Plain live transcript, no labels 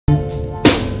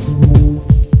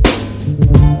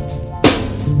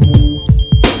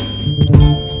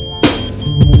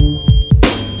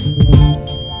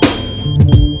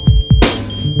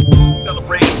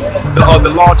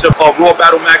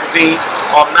Battle magazine.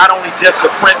 Not only just the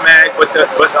print mag, but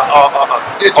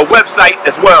a website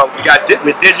as well. We got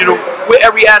with digital, with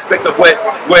every aspect of what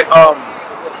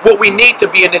we need to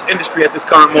be in this industry at this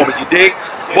current moment. You dig?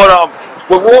 But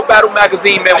with World Battle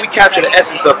magazine, man, we capture the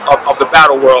essence of the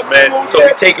battle world, man. So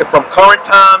we take it from current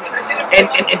times, and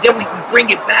then we bring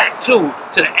it back to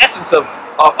the essence of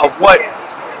what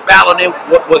battling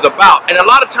was about. And a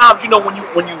lot of times, you know,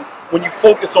 when you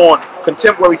focus on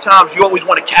contemporary times, you always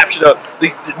want to capture the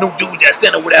new dudes that's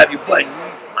in or whatever. But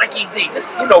Mikey D,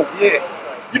 this, you know,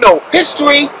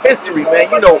 history,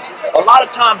 man. You know, a lot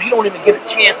of times you don't even get a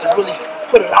chance to really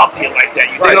put it out there like that.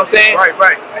 You know what I'm saying?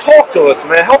 Right. Talk to us,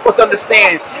 man. Help us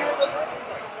understand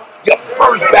your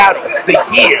first battle, the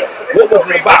year. What was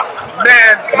it about?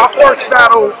 Man, my first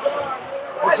battle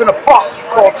was in a park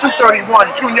called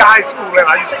 231 Junior High School, and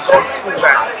I used to go to school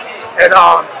at. And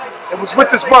it was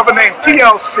with this brother named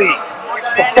TLC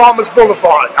from Farmers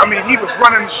Boulevard. I mean, he was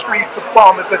running the streets of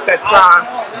Farmers at that time.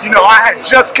 You know, I had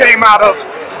just came out of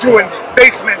doing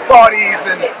basement parties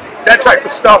and that type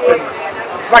of stuff, and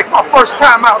it was like my first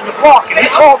time out in the park, and he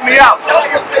called me out.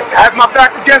 I had my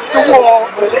back against the wall.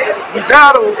 We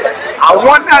battled. I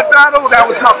won that battle. That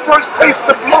was my first taste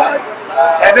of blood.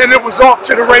 And then it was off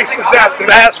to the races after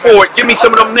that. Fast forward, give me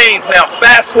some of them names now.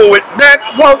 Fast forward. Man,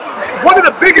 well, one of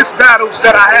the biggest battles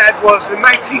that I had was in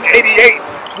 1988,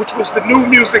 which was the New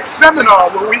Music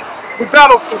Seminar, where we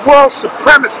battled for world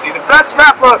supremacy, the best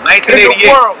rapper in the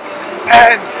world.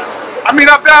 And I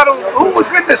mean, I battled, who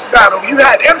was in this battle? You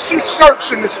had MC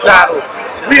Search in this battle.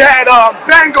 We had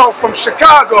Bango from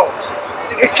Chicago.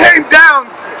 It came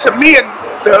down to me and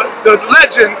the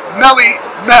legend, Melly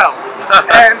Mel.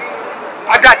 And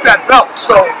I got that belt,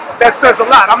 so that says a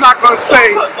lot. I'm not going to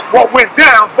say what went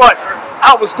down, but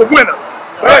I was the winner.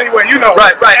 But anyway, you know.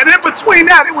 Right. And in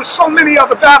between that, it was so many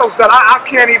other battles that I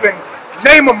can't even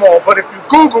name them all. But if you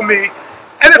Google me,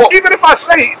 and even if I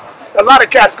say it, a lot of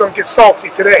cats gonna get salty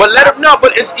today. But let them know.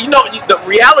 But it's, you know, the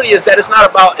reality is that it's not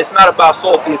about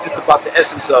salty. It's just about the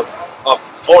essence of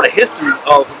all the history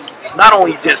of not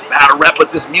only just battle rap,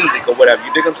 but this music or whatever.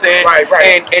 You dig what I'm saying?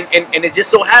 Right. And it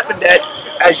just so happened that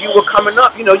as you were coming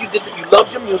up, you know, you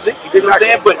loved your music. You dig what I'm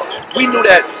saying? But we knew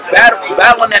that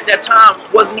battling at that time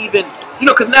wasn't even, you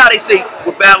know, because now they say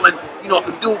with battling, you know, if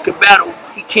a dude can battle,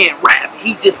 he can't rap.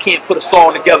 He just can't put a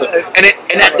song together. And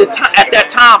at that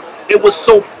time, it was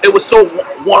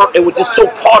just so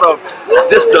part of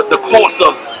just the course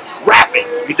of rapping.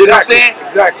 You dig what I'm saying?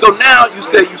 Exactly. So now you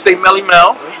say Melly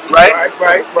Mel, right?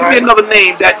 Right. Give me another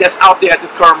name that's out there at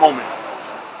this current moment.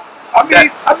 I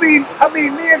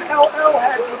mean, me and LL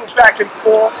had little back and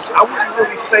forths. I wouldn't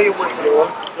really say it was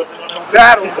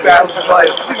battle, but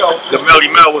you know, the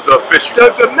Melly Mel was the official.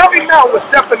 The Melly Mel was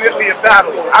definitely a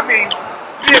battle. I mean,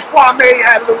 me and Kwame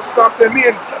had a little something. Me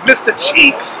and Mr.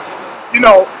 Cheeks, you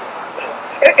know.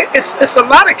 It's a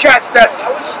lot of cats that's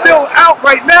still out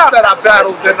right now that I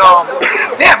battled, and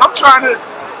damn, I'm trying to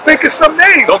think of some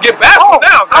names. Don't get baffled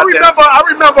now. I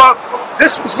remember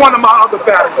this was one of my other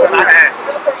battles that I had.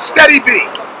 Steady B.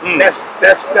 That's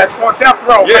on death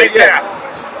row right there.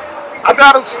 I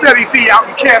battled Steady B out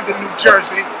in Camden, New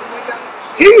Jersey.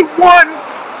 He won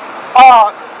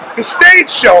the stage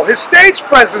show. His stage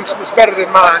presence was better than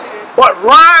mine, but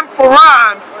rhyme for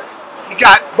rhyme, he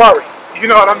got buried. You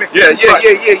know what I mean? Yeah.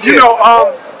 You know,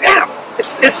 damn,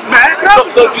 it's mad.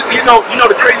 So you know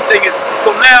the crazy thing is, so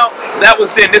now that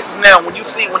was then. This is now. When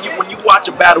you watch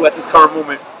a battle at this current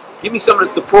moment, give me some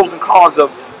of the pros and cons of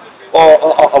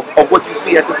what you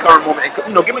see at this current moment. And,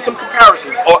 you know, give me some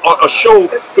comparisons or show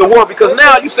the world, because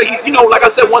now you say, you know, like I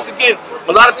said once again,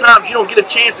 a lot of times you don't get a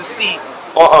chance to see.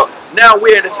 Now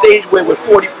we're at a stage where we're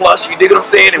 40 plus, you dig what I'm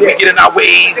saying, and we get in our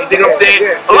ways, you dig what I'm saying?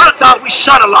 A lot of times we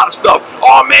shun a lot of stuff.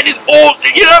 Oh man, it's old,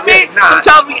 you know what I mean?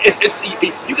 Sometimes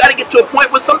you got to get to a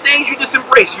point where some things you just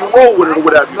embrace, you roll with it or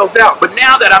whatever, no doubt. But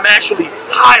now that I'm actually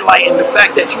highlighting the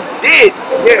fact that you did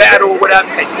battle or whatever,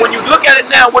 when you look at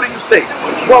it now, what do you say?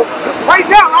 Well, right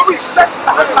now I respect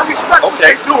what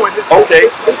they're doing. It's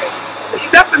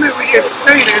definitely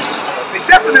entertaining. They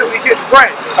definitely get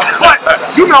bread. But,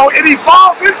 you know, it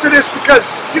evolved into this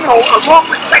because, you know,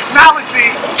 along with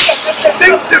technology,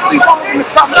 things just evolved into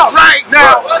something else. Right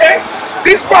now,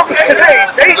 these brothers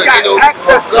today, they got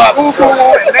access to Google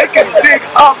and they can dig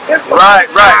up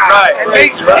information. Right. And they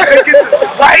get to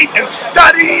write and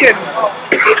study, and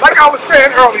like I was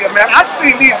saying earlier, man, I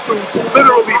seen these dudes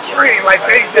literally train like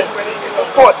they did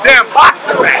for a damn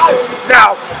boxing match.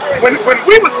 Now, when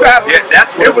we was battling,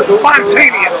 it was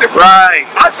spontaneous.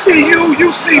 I see you,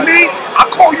 you see me, I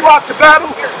call you out to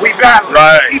battle, we battle.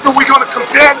 Either we're gonna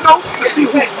compare notes to see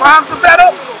whose rhymes are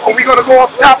better, or we gonna go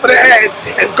up top of the head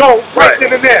and go right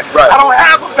then and there. Right. I don't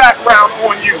have a background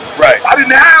on you. Right. I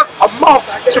didn't have a month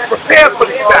to prepare for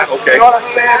this battle. Okay. You know what I'm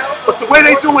saying? But the way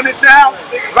they doing it now,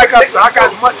 like I said, I got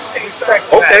much respect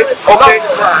for that. Okay.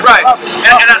 Right.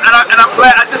 And I'm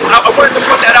glad. I wanted to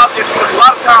put that out there because a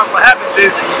lot of times what happens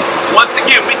is, once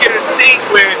again, we get at a stage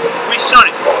where we shun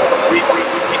it. We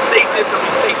state this and we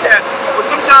state that. But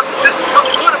sometimes it's just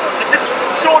good and just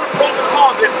showing the pros and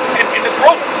cons and the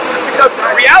growth. Because the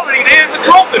reality there is a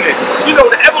growth in it. You know,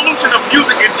 the evolution of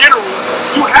music in general,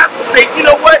 you have to state, you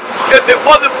know what? If it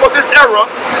wasn't for this era,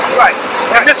 right,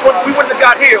 and this one, we wouldn't have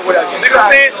got here with us. You know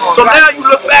what I'm saying? So now you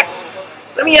look back.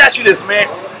 Let me ask you this, man.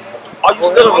 Are you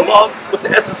still in love with the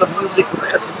essence of music, with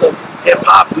the essence of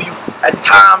hip-hop? Do you at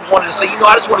times want to say, you know,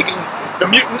 I just want to get the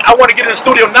mutant, I want to get in the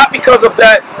studio, not because of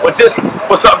that, but just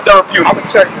for something therapeutic? I'm going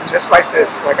to tell you, just like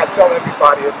this, like I tell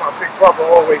everybody, and my big brother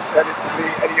always said it to me,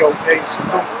 Eddie O. James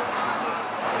salute.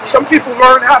 Some people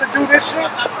learn how to do this shit.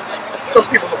 Some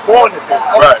people are born to do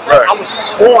it. Right. I was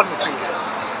born to do this.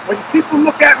 When people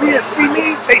look at me and see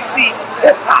me, they see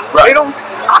hip-hop. They don't.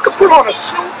 I could put on a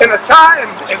suit and a tie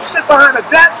and sit behind a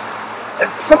desk, and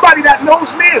somebody that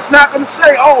knows me is not going to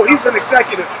say, "Oh, he's an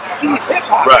executive. He's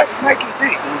hip-hop." That's Mikey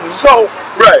D. So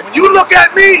when you look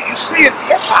at me, you see it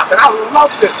hip-hop, and I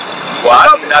love this. Well, I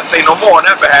did not say no more on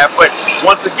that behalf, but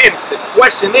once again, the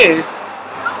question is,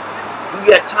 do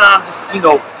you have time to, you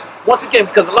know, once again,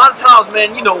 because a lot of times,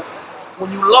 man, you know,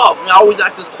 when you love, and I always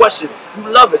ask this question, you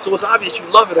love it, so it's obvious you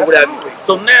love it or whatever.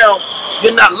 So now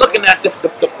you're not looking at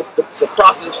the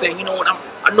process of saying, you know what,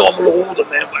 I know I'm a little older,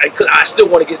 man, but I still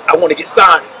want to get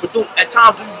signed. But at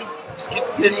times, do you just get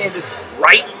in there and just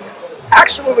write?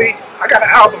 Actually, I got an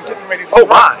album getting ready to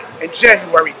drop in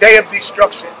January, Day of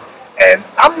Destruction, and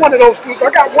I'm one of those dudes.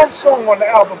 I got one song on the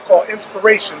album called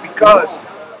Inspiration because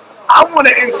I want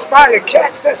to inspire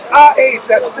cats that's our age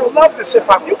that still love this hip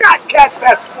hop. You got cats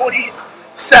that's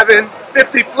 47,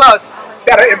 50 plus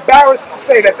that are embarrassed to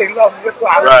say that they love hip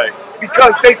hop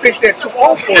because they think they're too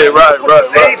old for it. Put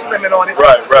this age limit on it.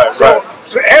 So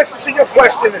to answer to your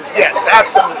question is yes,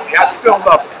 absolutely. I still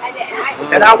love it,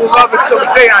 and I will love it till the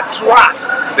day I drop.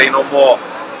 Say no more.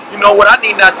 You know what? I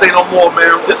need not say no more,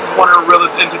 man. This is one of the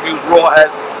realest interviews Raw has,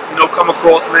 you know, come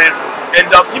across, man. And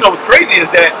you know, what's crazy is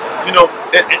that, you know,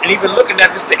 and even looking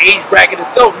at just the age bracket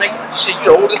itself, man, shit,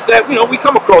 you know, this, that, you know, we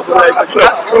come across it, right?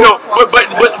 You know,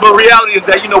 but reality is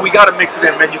that, you know, we gotta mix it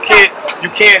in, man. You can't,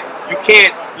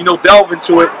 you know, delve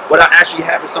into it without actually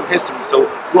having some history. So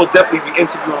we'll definitely be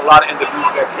interviewing a lot of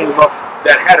individuals that came up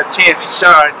that had a chance to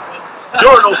shine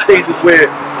during those stages where,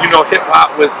 you know, hip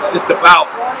hop was just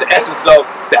about the essence of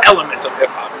the elements of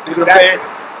hip hop. You know what I'm saying?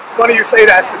 Funny you say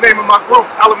that. It's the name of my group,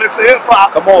 Elements of Hip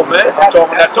Hop. Come on, man. I'm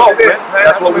talking that talk, man.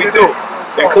 That's what we do.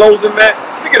 In closing, man,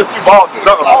 we get a few balls or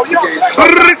something. Oh, yo,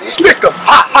 stick 'em.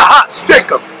 Ha, ha, ha, stick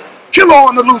 'em. Killer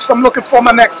on the loose. I'm looking for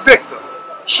my next victim.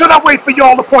 Should I wait for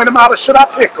y'all to point him out, or should I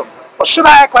pick him? Or should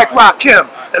I act like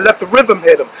Rakim and let the rhythm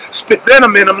hit him? Spit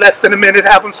venom in him less than a minute,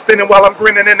 have him spinning while I'm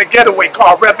grinning in the getaway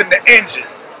car, revving the engine.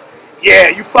 Yeah,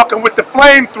 you fucking with the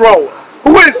flamethrower.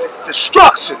 Who is it?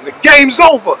 Destruction. The game's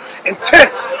over.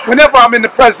 Intense. Whenever I'm in the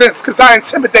presence, because I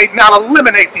intimidate and I'll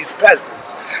eliminate these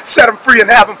peasants. Set them free and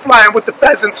have them flying with the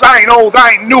pheasants. I ain't old,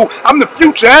 I ain't new. I'm the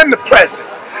future and the present.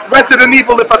 Resident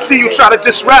Evil, if I see you try to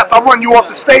diss rap, I run you off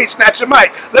the stage, snatch your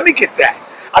mic. Let me get that.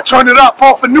 I turn it up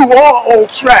off a new or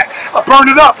old track. I burn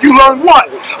it up, you learn what?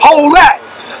 Hold that.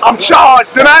 I'm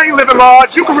charged and I ain't living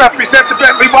large. You can represent the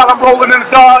Bentley while I'm rolling in the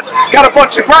Dodge. Got a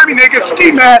bunch of grimy niggas, ski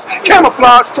masks,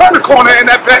 camouflage, turn the corner in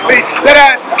that Bentley. That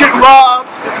ass is getting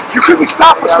robbed. You couldn't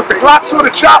stop us with the Glocks or the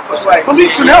choppers.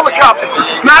 Police and helicopters, this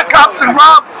is not cops and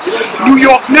robbers. New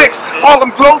York Knicks,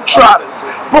 Harlem Globetrotters.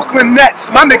 Brooklyn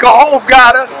Nets, my nigga Hove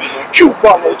got us. Q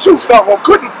Borough, too thorough,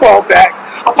 couldn't fall back.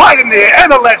 A pioneer and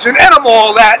a legend and I'm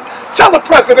all that. Tell the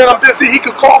president I'm busy, he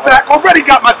could call back. Already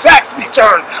got my tax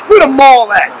return. Where the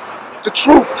mall at? The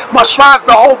truth, my shrine's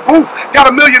the whole booth.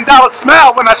 Got $1 million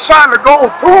smile when I shine the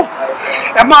gold proof.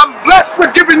 And I'm blessed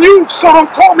with giving you, so don't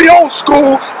call me old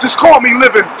school. Just call me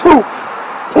living proof.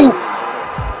 Poof.